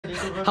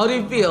How do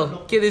you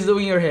feel? Kid is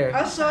doing your hair.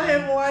 I'll show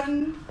him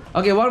one.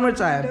 Okay, one more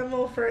time.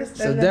 Demo first.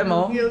 So and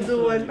demo. He'll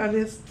do one on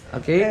his.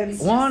 Okay, ends.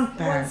 one One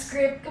pass.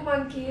 script. Come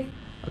on, kid.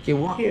 Okay,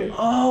 one. Here.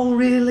 Oh,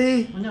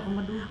 really?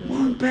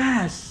 One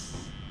pass.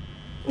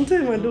 Ang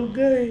sa'yo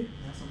madugay.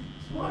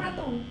 Mura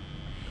to.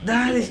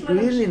 That is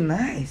really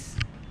nice.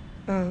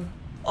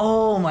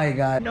 Oh my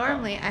God.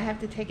 Normally, I have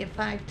to take it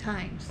 5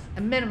 times,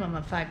 a minimum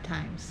of 5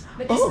 times.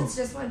 But this Oh. one's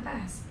just one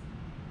pass.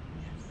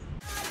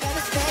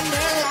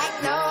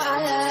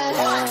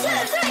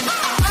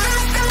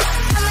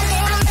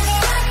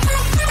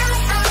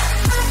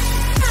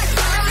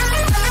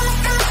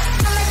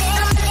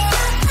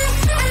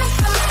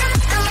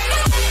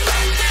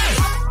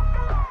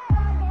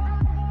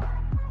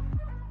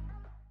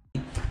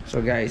 So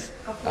guys,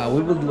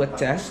 we will do a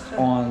test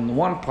on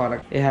one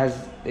product. It has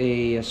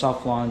a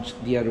soft launch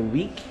the other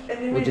week.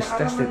 We just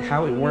tested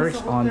how it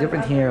works on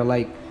different hair,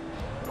 like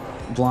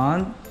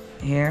blonde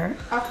hair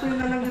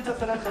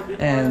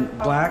and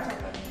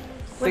black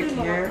thick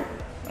hair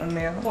on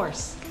male. Of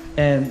course.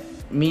 And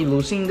me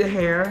losing the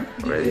hair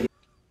already.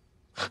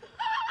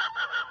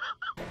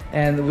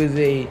 And with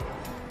a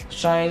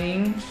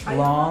shining,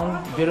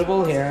 long,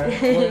 beautiful hair,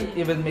 will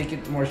even make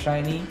it more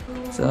shiny.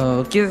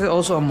 So Kid is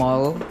also a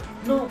model.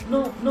 No.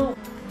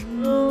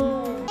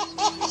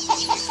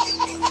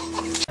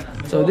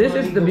 So this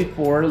is the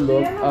before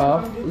look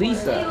of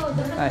Lisa.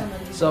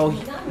 So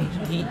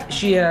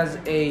she has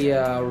a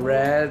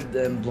red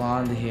and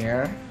blonde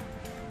hair,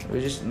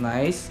 which is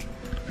nice.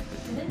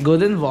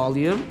 Good in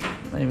volume.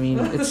 I mean,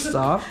 it's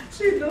soft.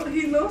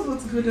 He knows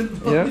what's good in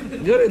volume. Yeah,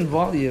 good in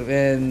volume,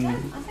 and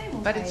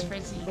But it's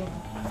frizzy.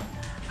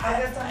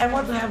 I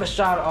want to have a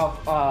shot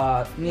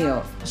of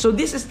Neil. So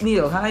this is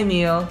Neil. Hi,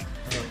 Neil.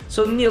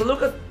 So Neil,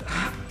 look at,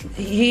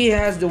 he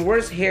has the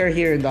worst hair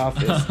here in the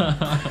office.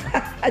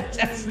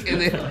 Just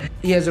kidding.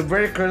 He has a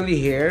very curly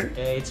hair.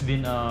 It's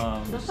been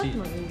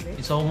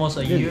it's almost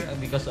a year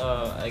because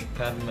I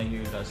cut my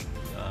hair last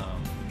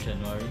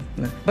January.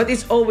 But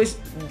it's always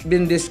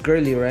been this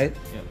curly, right?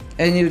 Yeah.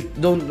 And you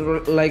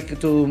don't like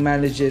to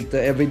manage it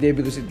every day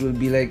because it will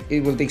be like,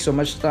 it will take so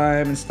much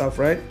time and stuff,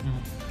 right?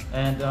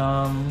 And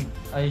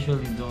I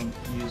usually don't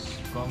use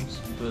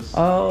combs because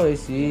Oh, I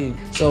see.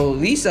 So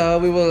Lisa,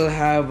 we will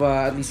have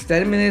at least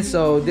 10 minutes.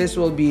 So this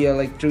will be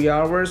like 3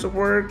 hours of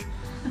work.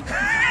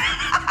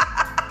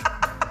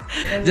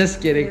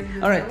 Just kidding.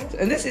 All right,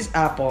 and this is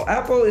Apple.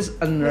 Apple is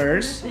a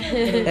nurse,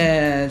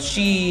 and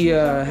she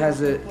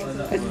has I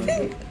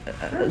think,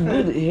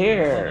 good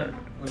hair,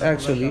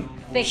 actually.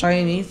 Thick.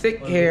 Shiny,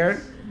 thick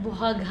hair.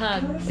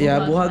 Buhag-hag.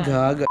 Yeah,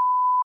 buhag-hag.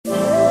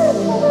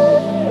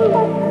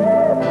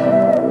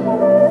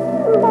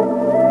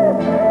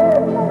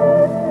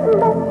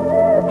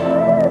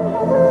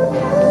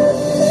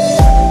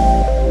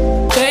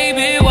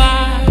 Baby,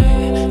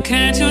 why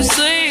can't you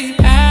sleep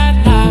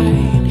at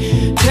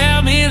night?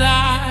 Tell me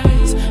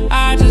lies,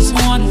 I just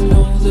wanna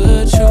know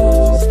the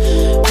truth.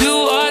 Do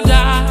or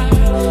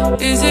die,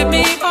 is it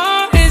me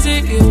or is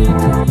it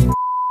you?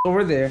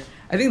 Over there,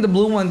 I think the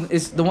blue one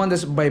is the one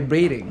that's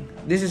vibrating.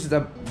 This is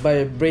the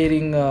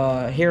vibrating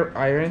hair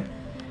iron,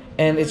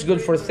 and it's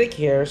good for thick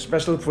hair,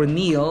 especially for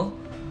Neil.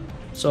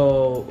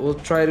 So we'll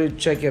try to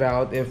check it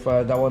out if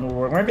that one will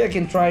work. Maybe I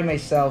can try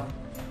myself,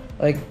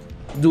 like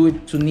do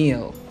it to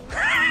Neil.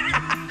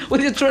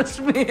 Will you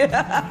trust me?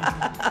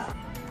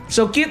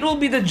 So Kit will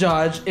be the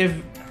judge if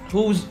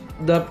who's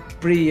the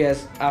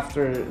prettiest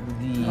after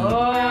the.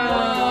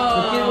 So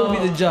Kit will be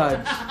the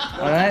judge.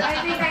 All right.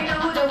 I think I know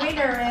who the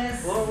winner is.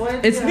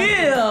 It's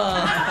Neil!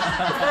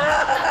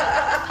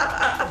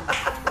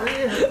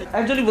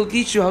 Actually, we'll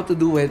teach you how to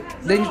do it.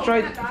 Then you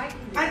try.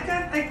 I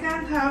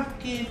can't have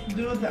Keith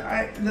do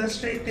the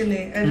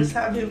straightening. I'll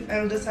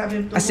just have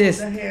him to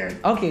Assist. hold the hair.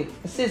 Okay,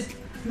 assist.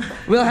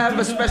 We'll have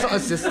a special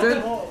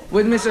assistant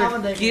with Mr.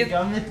 Keith.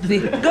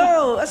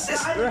 Go!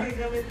 Assist!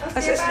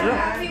 Assist!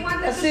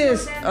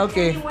 Assist!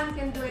 Okay.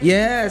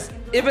 Yes,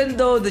 even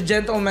though the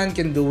gentleman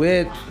can do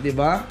it,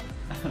 diba?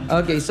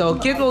 Okay, so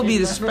Kid will be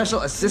the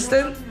special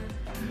assistant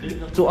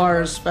to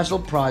our special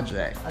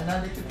project.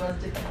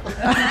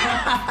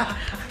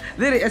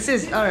 Really,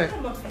 assist. All right.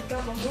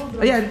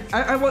 Yeah,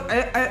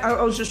 I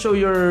also show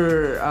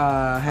your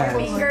hands.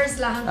 Fingers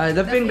lang.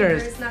 The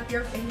fingers. Not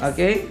your face.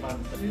 Okay.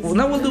 Well,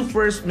 now we'll do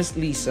first Miss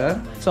Lisa.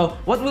 So,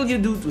 what will you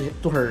do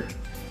to her?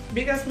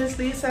 Because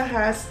Ms.Lisa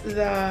has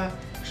the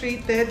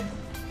treated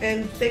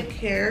and thick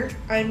hair,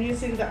 I'm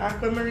using the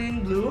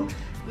aquamarine blue.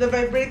 The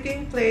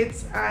vibrating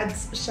plates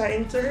adds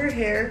shine to her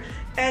hair,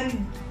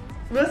 and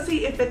we'll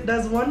see if it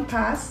does one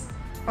pass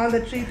on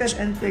the treated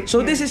and thick So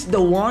hair. this is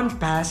the one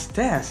pass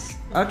test.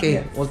 Okay,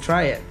 Yes. we'll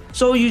try it.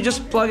 So you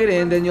just plug it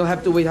in, then you'll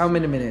have to wait how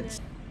many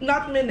minutes?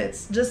 Not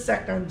minutes, just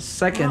seconds.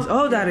 Seconds.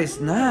 Oh, that is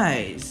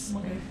nice.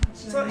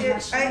 So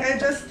I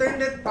just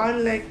turned it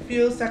on like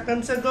few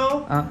seconds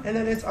ago, and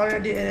then it's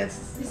already in its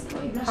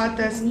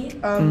hottest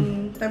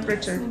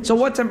temperature. So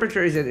what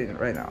temperature is it in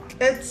right now?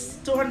 It's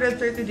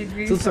 230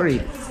 degrees.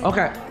 230.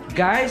 Okay,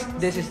 guys,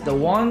 this is the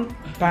one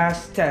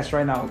pass test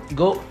right now.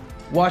 Go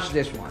watch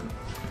this one.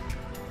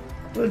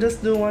 We'll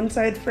just do one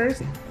side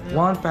first.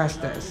 One pass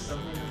test.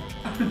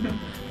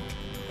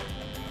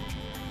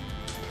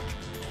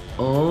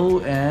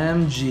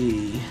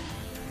 OMG.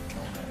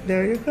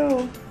 There you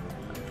go.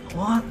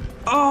 What?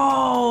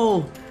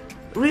 Oh!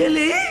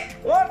 Really?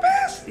 One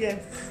pass?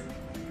 Yes.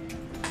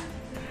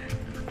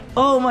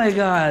 Oh my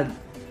god.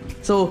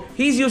 So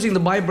he's using the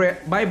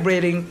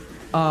vibrating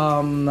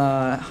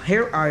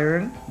hair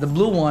iron, the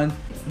blue one.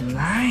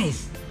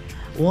 Nice.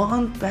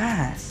 One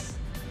pass.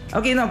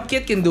 Okay, now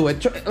Kit can do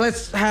it.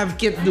 Let's have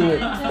Kit do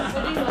it.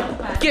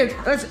 Kit,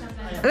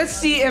 let's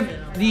see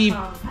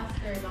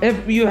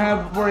if you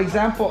have, for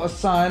example, a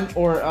son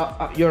or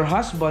your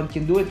husband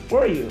can do it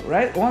for you,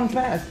 right? One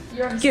pass.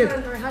 Your Kit,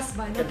 son or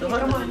husband. Okay,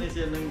 come on.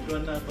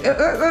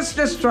 let's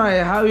just try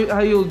how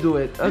you'll do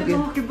it. Okay.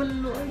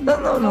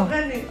 No.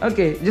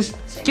 Okay, just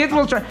Kit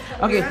will try.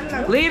 Okay,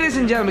 ladies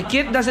and gentlemen,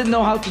 Kit doesn't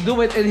know how to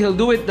do it, and he'll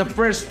do it the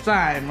first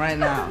time right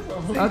now.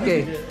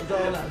 Okay.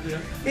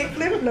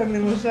 I-clip lang ni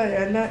mo siya.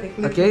 Yan na,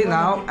 i-clip Okay, mo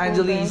now lang, i-pull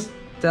Angeli's down.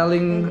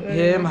 telling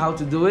him how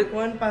to do it.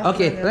 One pass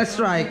Okay, lang yan. let's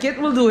try.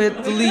 Kit will do it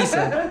to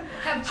Lisa.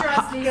 Have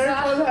trust,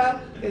 Careful Lisa.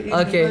 ha.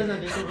 Okay.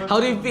 How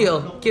do you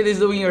feel? Kit is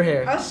doing your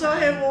hair. I'll show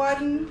him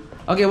one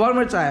Okay, one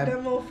more time.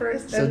 demo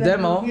first. So and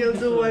then demo. he'll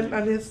do one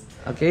on his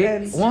Okay,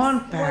 ends.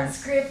 one One pass.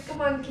 script.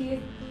 Come on,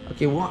 kid.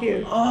 Okay, one.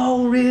 Here.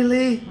 Oh,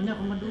 really?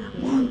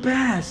 One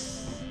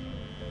pass.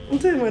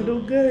 Unsay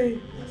madugay.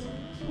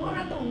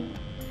 Mura to.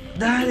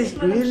 That is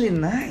really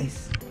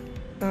nice.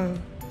 Ah.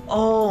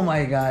 Oh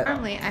my god.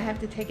 Normally, I have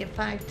to take it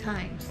 5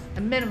 times,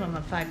 a minimum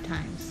of 5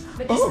 times.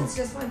 But this Oh. is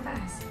just one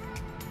pass.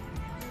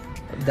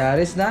 That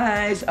is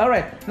nice. All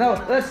right, now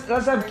let's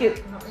have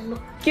Kit.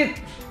 Kit,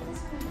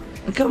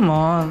 come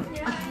on.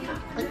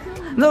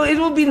 No, it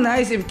will be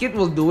nice if Kit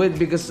will do it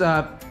because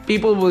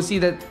people will see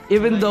that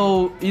even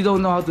though you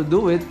don't know how to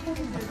do it.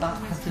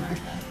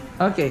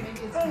 Okay.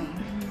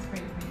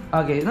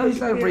 Okay, no, he's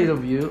not afraid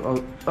of you.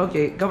 Oh,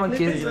 okay, come on,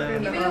 Kit.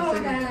 Even though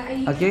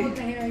I Okay. hold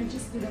the hair, I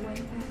just do the one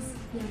pass.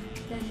 Yeah,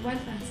 then one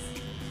pass.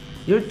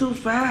 You're too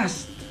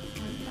fast.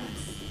 One pass.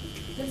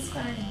 That's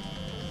fine.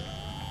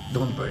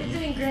 Don't burn You're it.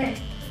 doing great.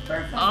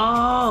 Perfect.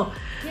 Oh,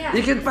 Yeah.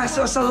 you can pass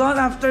to a salon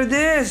after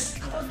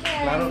this.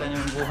 Okay.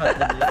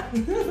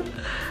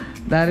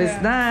 That is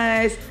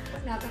nice.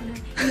 Wala ka na.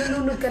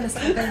 Nilulunod ka na sa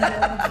kanya.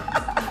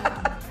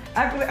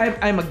 Actually,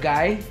 I'm a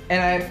guy, and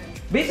I'm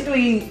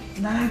basically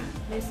not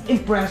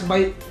impressed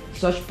by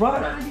such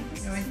product.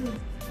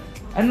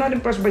 I'm not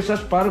impressed by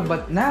such product,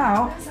 but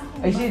now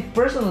I see it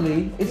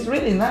personally. It's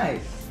really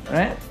nice,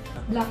 right?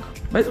 Black.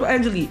 But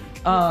Angeli,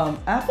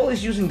 Apple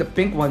is using the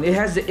pink one. It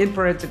has the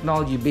infrared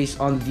technology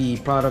based on the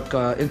product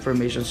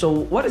information. So,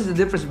 what is the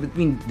difference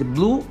between the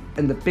blue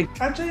and the pink?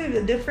 Actually,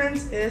 the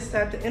difference is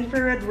that the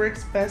infrared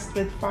works best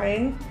with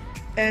fine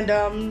and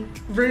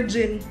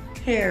virgin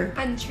hair.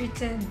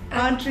 Untreated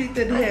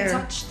hair.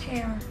 Untouched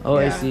hair. Oh,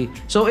 I Yeah. see.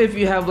 So, if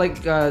you have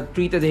like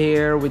treated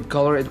hair with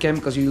color and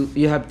chemicals, you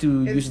have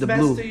to It's use the best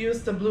blue. to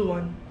use the blue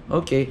one.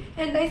 Okay.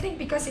 And I think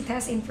because it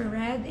has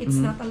infrared, it's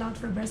not allowed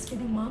for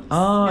breastfeeding moms.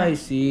 Oh, I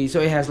see.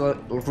 So it has like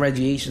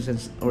radiations and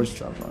or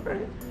stuff.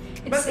 Right.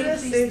 It's But it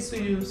is safe safe to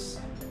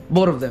use.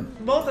 Both of them.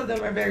 Both of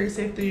them are very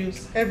safe to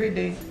use every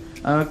day.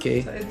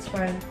 Okay. So it's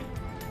fine.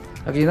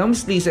 Okay, now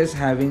Ms.Lisa is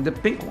having the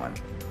pink one.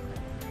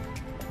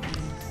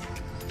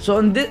 So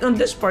on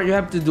this part, you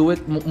have to do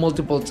it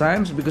multiple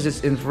times because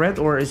it's infrared,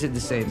 or is it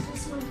the same?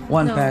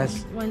 One No,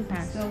 pass. One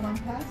pass. So 1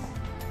 pass?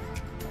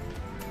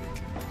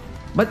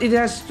 But it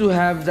has to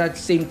have that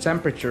same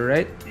temperature,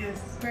 right? Yes.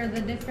 Pero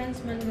the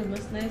difference man good,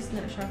 mas nice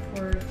na siya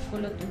for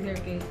kulot to hair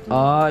kay.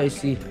 Ah, I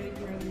see.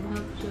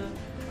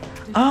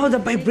 Oh, the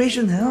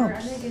vibration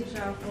helps. Ano gid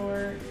siya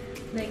for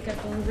like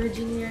katong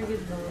virgin hair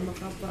gid ba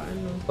makapa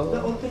ano.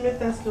 The ultimate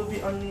test will be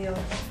on Neil.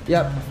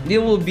 Yep,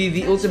 Neil will be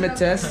the ultimate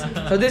test.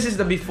 So this is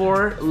the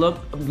before look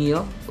of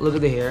Neil. Look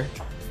at the hair.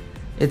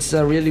 It's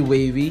really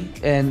wavy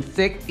and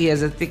thick. He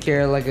has a thick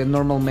hair like a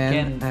normal man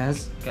Can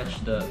has.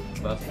 catch the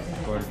buff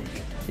cord.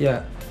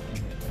 Yeah.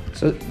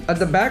 So at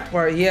the back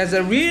part, he has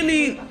a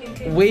really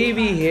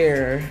wavy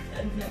hair.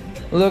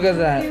 Look at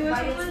that.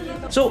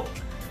 So,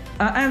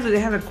 Angela, I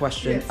had a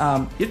question.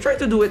 Yes. You try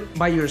to do it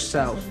by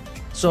yourself.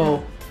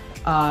 So,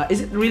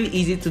 is it really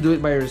easy to do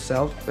it by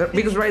yourself?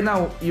 Because right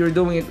now you're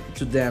doing it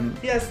to them.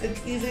 Yes, it's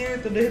easier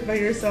to do it by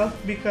yourself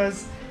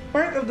because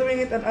part of doing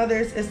it on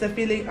others is the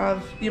feeling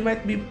of you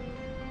might be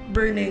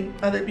burning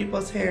other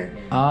people's hair.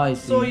 Ah, I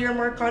see. So you're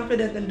more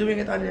confident in doing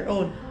it on your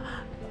own.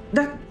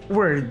 That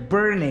word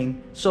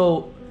burning.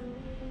 So,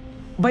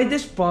 by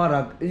this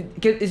product,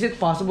 is it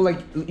possible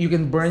like you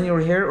can burn your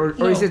hair, or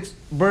No. is it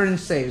burn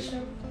safe?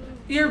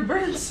 You're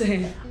burn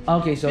safe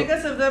Okay, so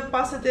because of the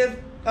positive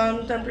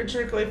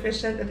temperature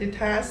coefficient that it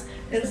has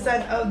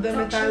instead of the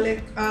metallic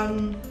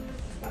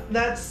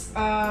that's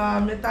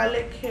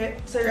metallic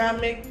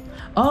ceramic.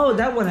 oh,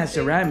 that one has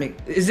ceramic.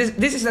 This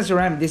is not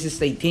ceramic. This is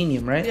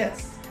titanium, right?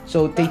 Yes.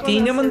 So That one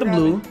titanium has on the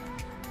blue,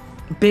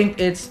 pink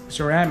it's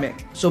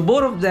ceramic. So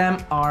both of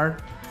them are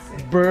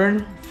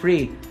burn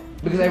free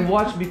because I've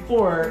watched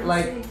before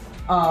like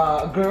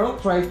a girl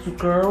tried to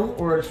curl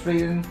or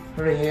straighten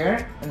her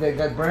hair and then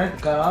got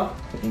burnt, cut off,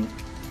 I think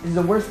it's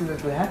the worst thing that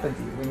could happen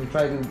to you when you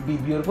try to be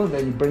beautiful,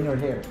 then you burn your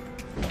hair,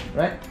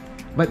 right?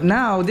 But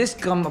now this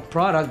come a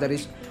product that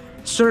is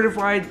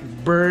certified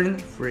burn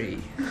free.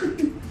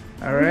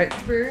 All right,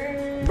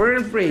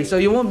 burn free. So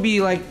you won't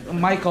be like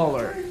my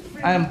color.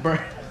 I am burn.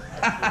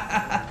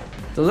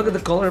 So look at the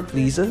color of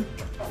Lisa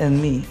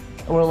and me.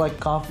 We're like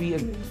coffee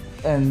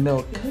and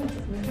milk.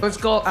 Let's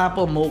call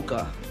apple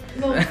mocha.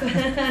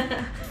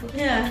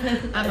 Yeah.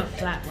 I'm a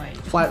flat white.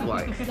 Flat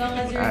white. As long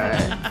as you're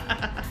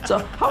Alright. So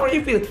how are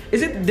you feeling?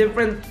 Is it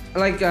different?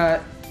 Like I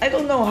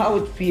don't know how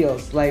it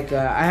feels. Like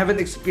I haven't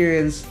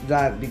experienced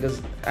that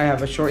because I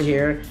have a short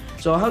hair.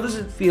 So how does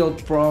it feel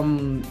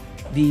from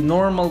the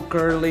normal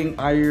curling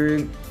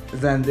iron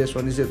than this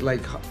one? Is it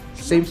like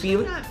same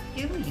feeling? I'm not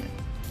feeling it.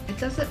 It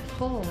doesn't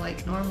pull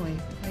like normally.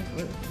 Like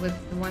with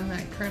the one that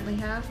I currently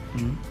have,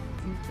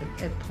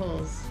 it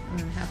pulls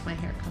and half my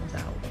hair comes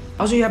out.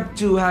 Also, you have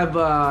to have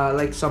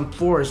like some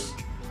force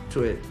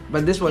to it.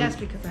 But this one. Yes,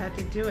 because I had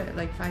to do it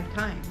like 5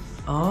 times.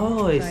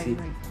 Oh, I So see.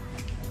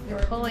 you're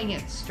pulling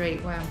it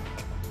straight while I'm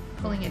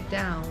pulling it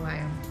down while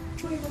I'm.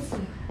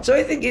 So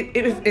I think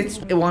if it's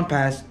one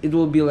pass, it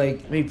will be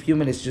like maybe a few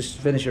minutes just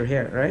finish your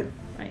hair, right?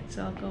 Right,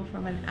 so I'll go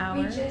from an hour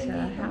to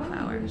a half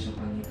hour.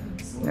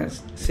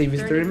 Yes, save you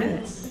 30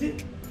 minutes.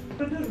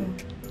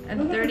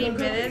 And 30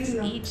 minutes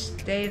each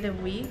day of the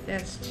week,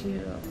 that's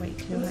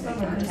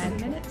 210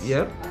 minutes?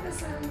 Yep.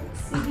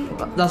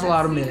 That's a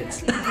lot of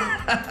minutes. It's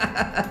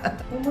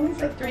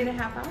like 3.5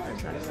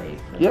 hours I've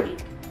saved for the Yep. week.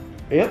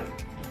 Yep.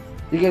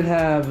 You can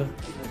have.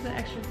 There's an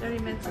extra 30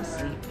 minutes of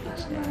sleep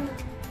each day.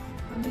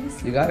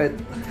 You got it.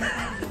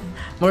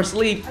 More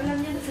sleep.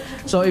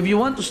 So if you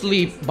want to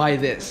sleep, buy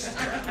this.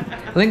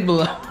 Link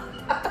below.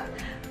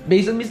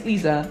 Based on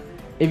Ms.Lisa,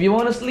 if you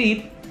want to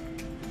sleep,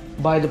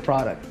 buy the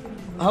product.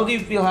 How do you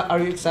feel? Are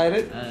you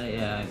excited?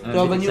 Yeah. To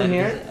have a new excited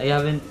hair? because I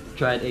haven't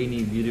tried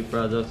any beauty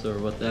products or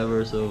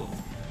whatever, so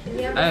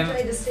You haven't I'm-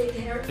 tried the straight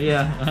hair?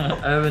 yeah,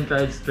 I haven't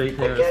tried straight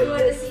hair. You So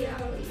want to see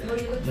how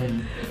you look like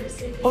with your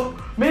straight hair? Oh,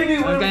 maybe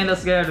I'm we'll. kind of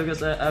scared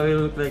because I will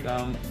look like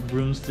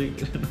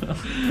broomstick.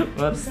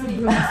 But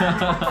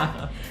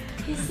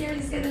He's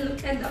serious, he's gonna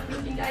end up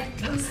looking like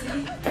Bruce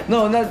Lee.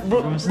 No, not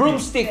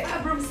broomstick.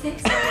 Broomstick,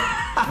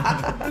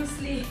 sorry. Bruce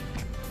Lee.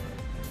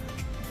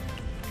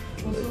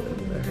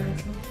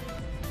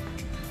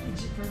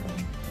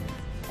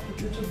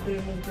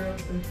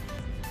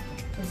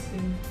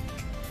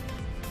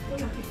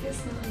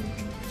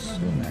 So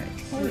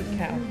nice. Holy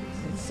cow.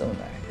 It's so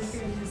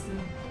nice.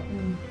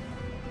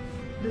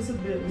 This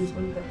would be at least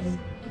one time.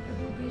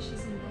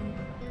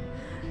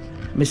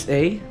 Miss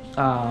A,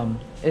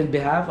 in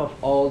behalf of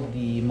all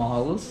the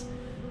models,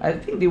 I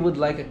think they would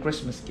like a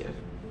Christmas gift.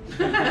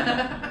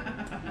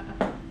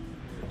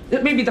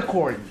 Maybe the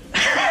cord.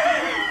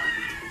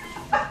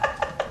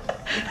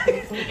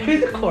 Maybe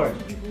the cord.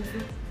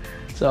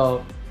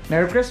 So,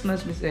 Merry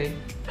Christmas, Miss A.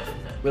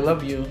 We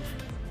love you.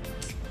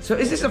 So,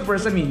 is this the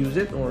first time you use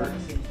it, or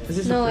is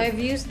this No, the I've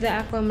used the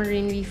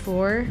aquamarine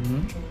before.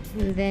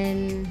 And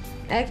then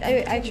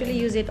I actually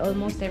use it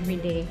almost every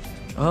day.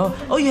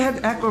 Oh, you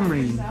had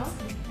aquamarine.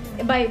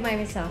 By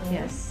myself,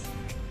 yes.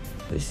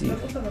 I see.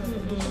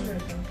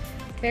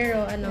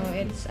 Pero ano,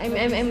 it's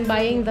I'm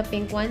buying the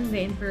pink one,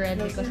 the infrared,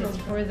 because it's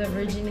for the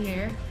virgin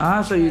hair.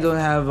 Ah, so you don't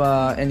have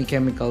any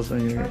chemicals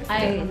on your.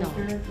 I know.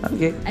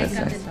 Okay, I that's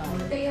cut nice. it off.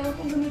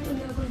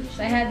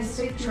 So I had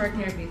short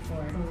hair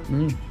before.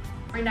 Mm.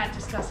 We're not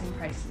discussing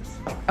prices.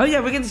 Oh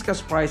yeah, we can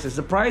discuss prices.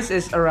 The price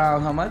is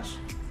around how much?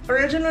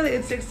 Originally,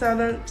 it's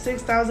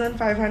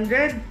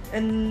 6,500,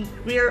 and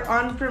we are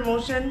on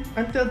promotion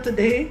until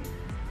today,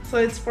 so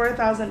it's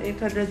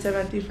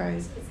 4,875.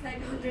 It's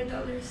like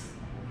 $100.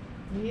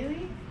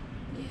 Really?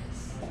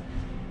 Yes.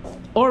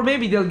 Or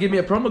maybe they'll give me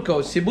a promo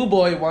code Cebu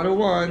Boy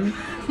 101.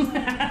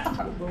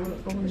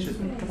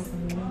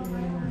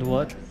 the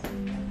what?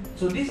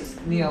 So this is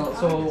Neil.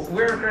 So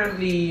we're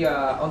currently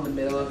on the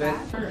middle of it.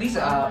 Please,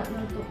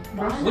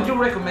 would you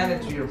recommend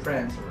it to your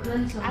friends?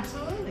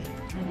 Absolutely.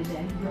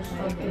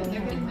 They're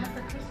getting that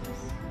for Christmas.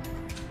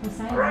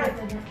 Alright.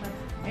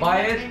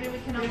 Buy it. Maybe we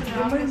can open an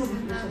office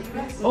in the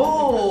US.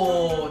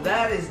 Oh,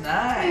 that is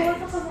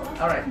nice.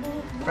 Alright.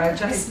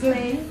 Franchise.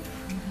 Display.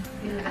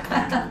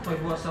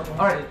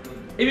 Alright.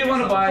 If you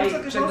want to buy,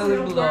 check the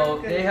link below.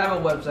 They have a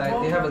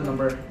website. They have a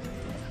number.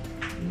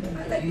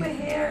 I like my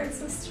hair. It's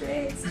so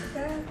straight. It's like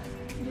that.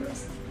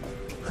 Yours.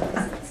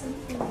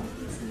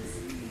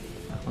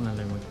 Ako na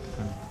lang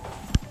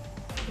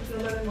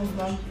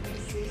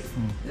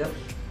Yep.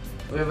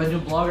 We have a new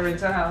blogger in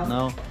town.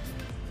 No.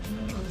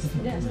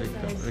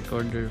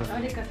 Recorder. Is it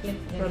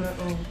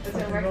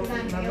working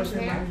on Neil's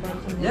hair?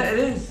 Yeah, it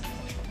is.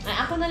 Ay,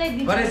 ako na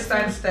lang But it's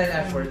times 10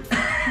 effort. Is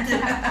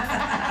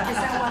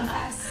that one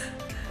pass?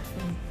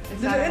 Is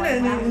that one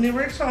pass? And it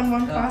works on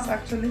one pass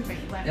actually. Right,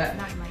 left, Yeah.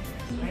 not my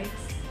hair, right?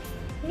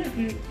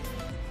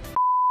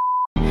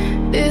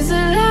 There's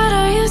a lot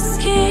on your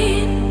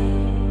skin,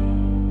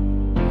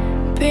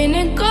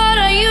 painted gold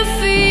on your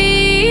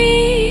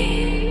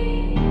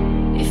feet.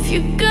 If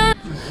you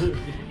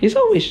He's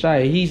always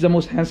shy. He's the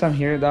most handsome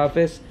here in the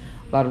office.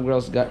 A lot of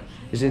girls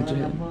is into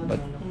him, but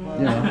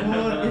you know.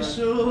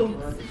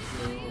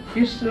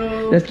 Just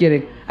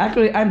kidding.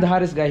 Actually, I'm the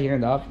hottest guy here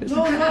in the office.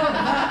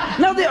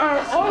 Now they are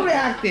all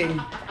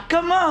reacting.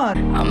 Come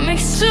on. I'll make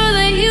sure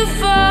that you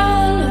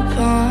fall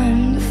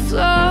upon the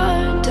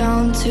floor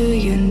down to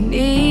your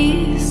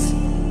knees.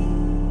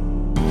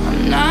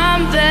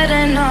 I'm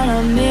betting on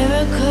a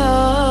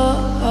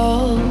miracle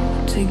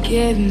to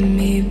give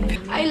me.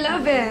 I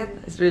love it.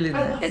 It's really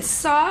nice. It's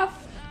soft.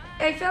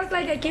 I felt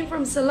like I came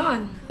from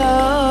salon.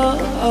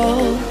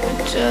 Oh,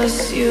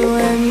 just you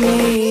and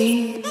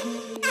me.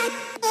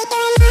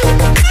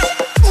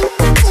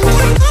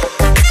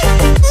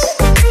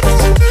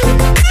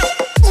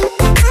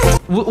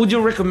 Would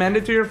you recommend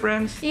it to your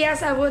friends?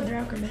 Yes, I would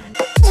recommend.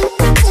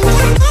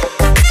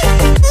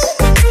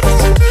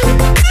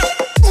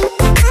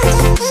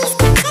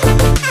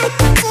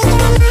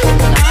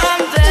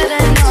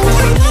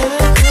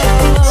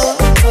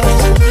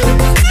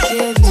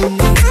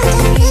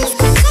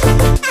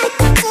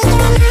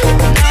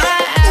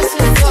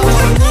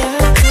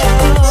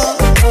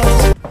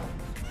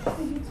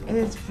 It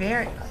is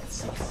very.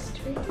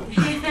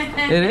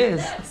 It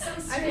is.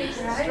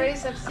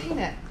 Straight, I've seen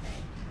it.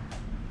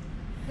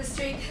 The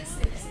straight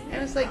It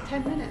was like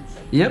 10 minutes.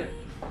 Yep. It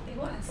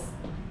was.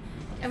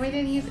 And we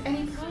didn't use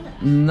any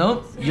product.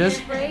 Nope. Just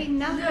Spray,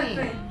 nothing.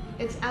 Good.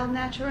 It's al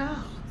natural.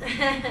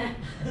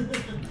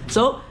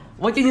 so.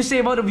 What can you say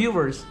about the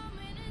viewers?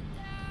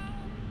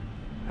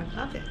 I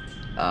love it.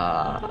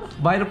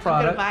 Buy the I'm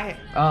product. gonna buy it.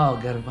 Oh,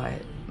 gotta buy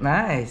it.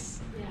 Nice.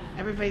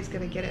 Everybody's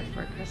gonna get it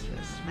for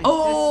Christmas. My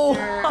Oh.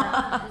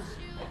 sister,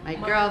 my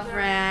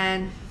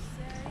girlfriend.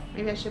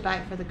 Maybe I should buy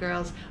it for the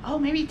girls. Oh,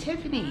 maybe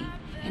Tiffany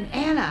and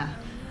Anna.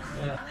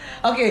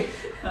 Okay,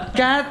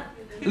 Kat,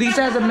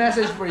 Lisa has a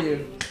message for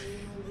you.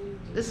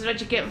 This is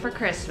what you're getting for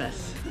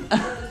Christmas.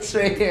 It's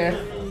right here.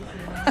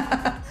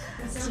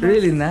 It's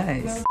really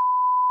nice.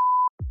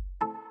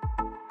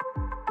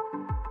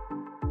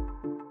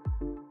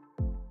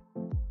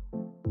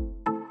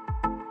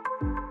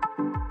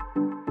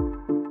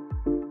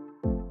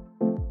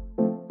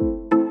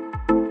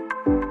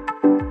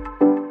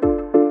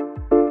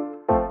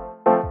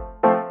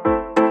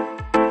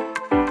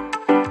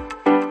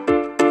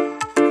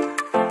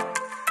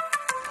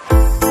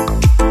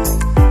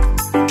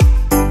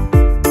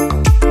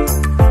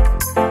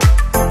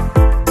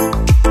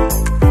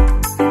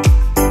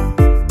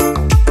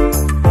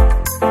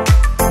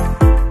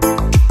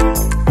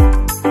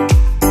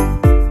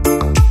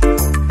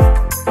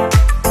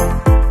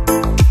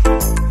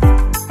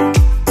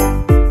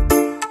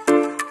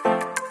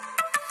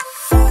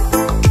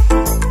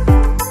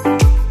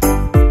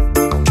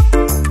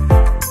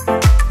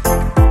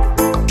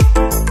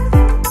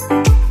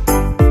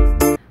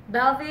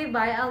 Belle Vie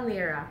by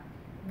Almira.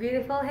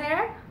 Beautiful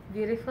hair,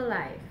 beautiful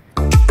life.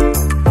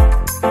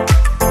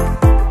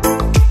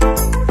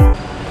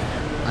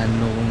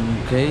 Anong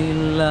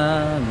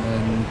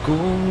kailangan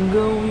kong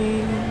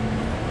gawin?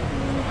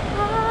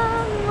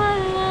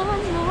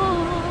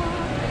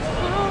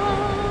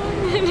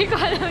 Hindi ko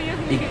alam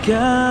yung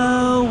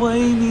Ikaw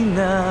ay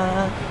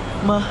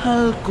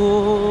minamahal ko.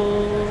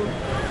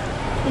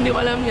 Hindi ko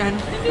alam yan.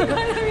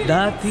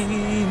 Dati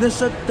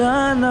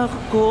nasaktan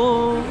ako.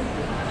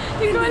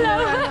 Hindi ko alam.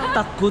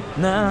 Takot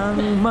nang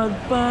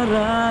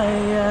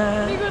magparaya.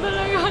 Hindi ko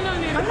talaga alam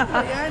nila. Ano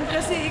ba yan?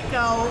 Kasi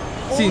ikaw, old ka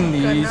na.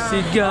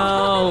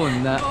 Sinisigaw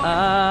na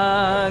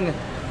ang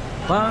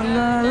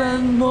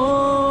pangalan mo.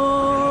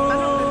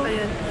 Anong kanta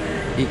yan?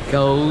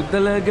 Ikaw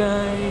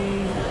talaga'y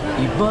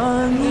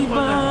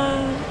ibang-iba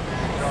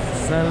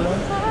sa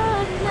lahat.